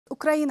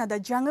Украинада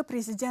жаңы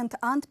президент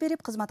ант берип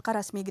кызматка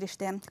расмий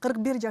киришти.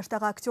 41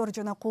 жаштагы актер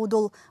жана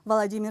куудул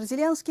Владимир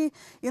Зеленский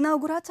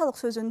инаугурациялык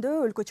сөзүндө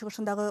өлкө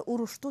чыгышындагы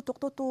урушту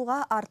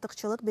токтотууга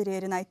артыкчылык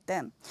берилерин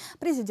айтты.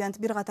 Президент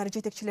бир катар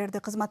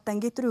жетекчилерди кызматтан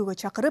кетирүүгө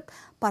чакырып,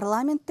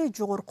 парламентте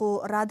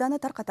жогорку раданы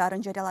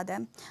таркатаарын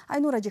жарыялады.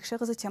 Айнура Жекше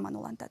кызы теманы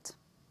улантат.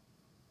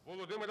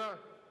 Владимира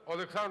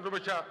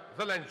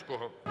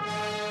Зеленского.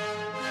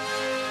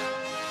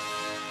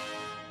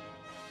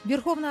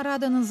 Верховна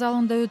Раданын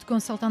залында өткөн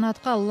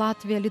салтанатка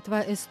Латвия, Литва,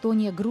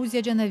 Эстония,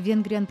 Грузия жана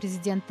Венгриянын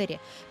президенттери,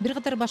 бир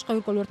катар башка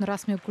өлкөлөрдүн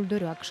расмий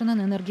өкүлдөрү,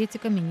 АКШнын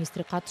энергетика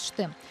министри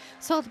катышты.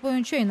 Салт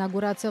боюнча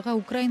инаугурацияга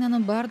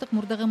Украинанын бардык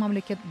мурдагы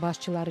мамлекет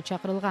башчылары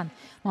чакырылган.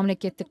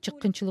 Мамлекеттик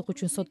чыккынчылык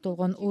үчүн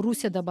соттолгон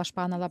Орусияда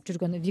башпааналап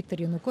жүргөн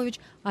Виктор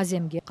Янукович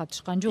аземге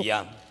катышкан жок.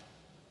 Я,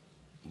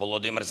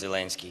 Владимир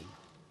Зеленский,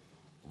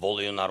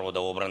 волею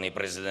народа обранный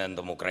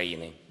президентом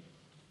Украины,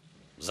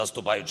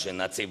 заступаючи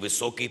на цей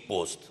високий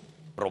пост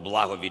про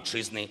благо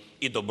вітчизни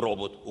і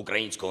добробут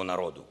українського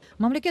народу.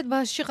 Мамлекет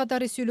башчы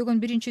катары сүйлөгөн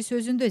биринчи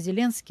сөзүндө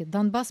Зеленский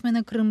Донбасс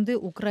менен Крымды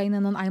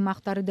Украинанын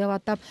аймактары деп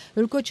атап,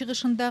 өлкө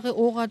чыгышындагы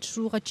ок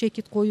атышууга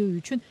чекит коюу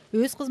үчүн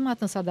өз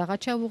кызматын садага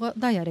чабууга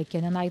даяр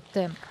экенин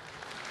айтты.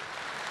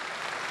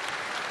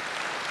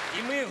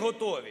 І ми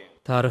готові.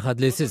 Тарых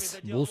адилетсиз.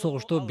 Бул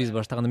согушту биз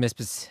баштаган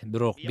эмеспиз.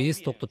 Бирок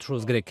биз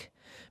токтотушубуз керек.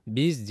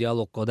 Биз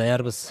диалогко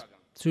даярбыз.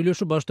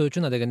 Сүйлөшүү баштоо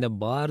үчүн адегенде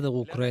бардык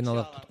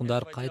украиналык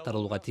туткундар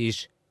кайтарылууга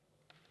тийиш.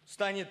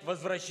 Станет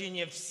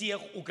возвращение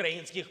всех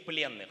украинских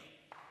пленных.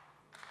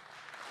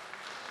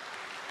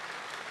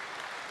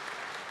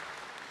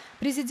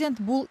 Президент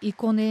бул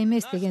икона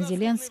эмес деген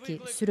Зеленский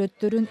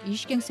сүрөттөрүн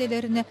иш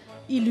кеңселерине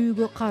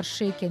илүүгө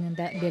каршы экенин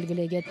да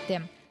белгилей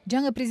кетти.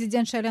 Жаңы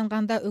президент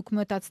шайланганда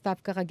өкмөт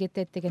отставкага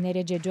кетет деген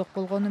эреже жок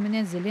болгону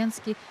менен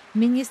Зеленский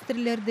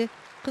министрлерди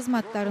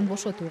кызматтарын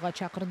бошотууга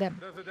чакырды.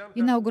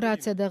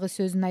 Инаугурациядагы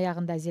сөзүнүн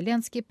аягында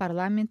Зеленский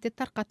парламентти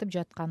таркатып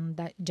жатканын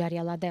да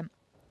жарыялады.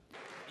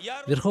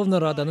 Верховна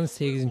Раданын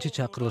 8-чи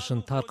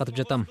чакырылышын таркатып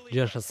жатам.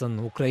 Жашасын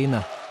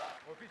Украина.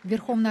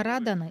 Верховна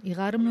Раданы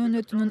ыйгарым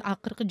мөөнөтүнүн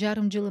акыркы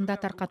жарым жылында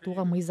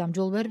таркатууга мыйзам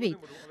жол бербейт.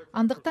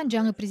 Андыктан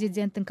жаңы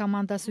президенттин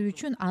командасы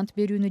үчүн ант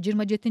берүүнү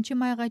 27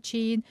 майга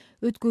чейин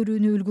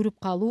өткөрүүнү үлгүрүп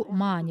калуу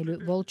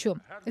маанилүү болчу.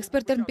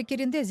 Эксперттердин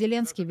пикиринде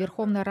Зеленский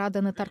Верховна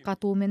Раданы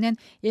таркатуу менен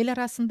эл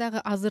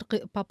арасындагы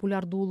азыркы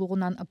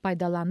популярдуулугунан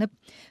пайдаланып,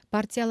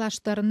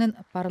 партиялаштарынын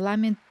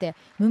парламентте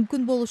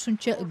мүмкүн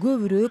болушунча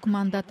көбүрөөк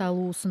мандат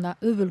алуусуна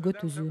өбөлгө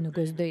түзүүнү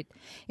көздөйт.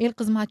 Эл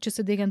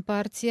кызматчысы деген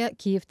партия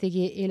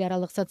Киевдеги эл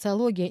аралык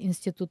социология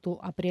институту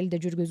апрелде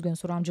жүргүзгөн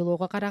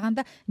сурамжылоого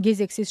караганда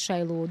кезексиз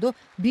шайлоодо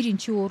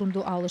биринчи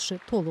орунду алышы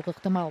толук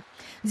ыктымал.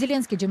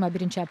 Зеленский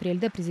 21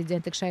 апрелде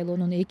президенттик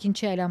шайлоонун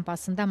экинчи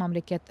айланпасында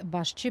мамлекет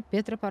башчы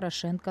Петро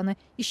Порошенкону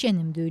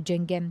ишенимдүү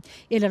жеңген.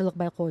 Эл аралык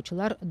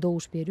байкоочулар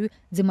добуш берүү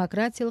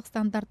демократиялык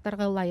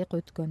стандарттарга ылайык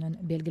өткөнүн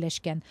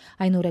белгилешкен.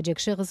 Айнура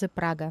Жекше кызы,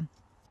 Прага.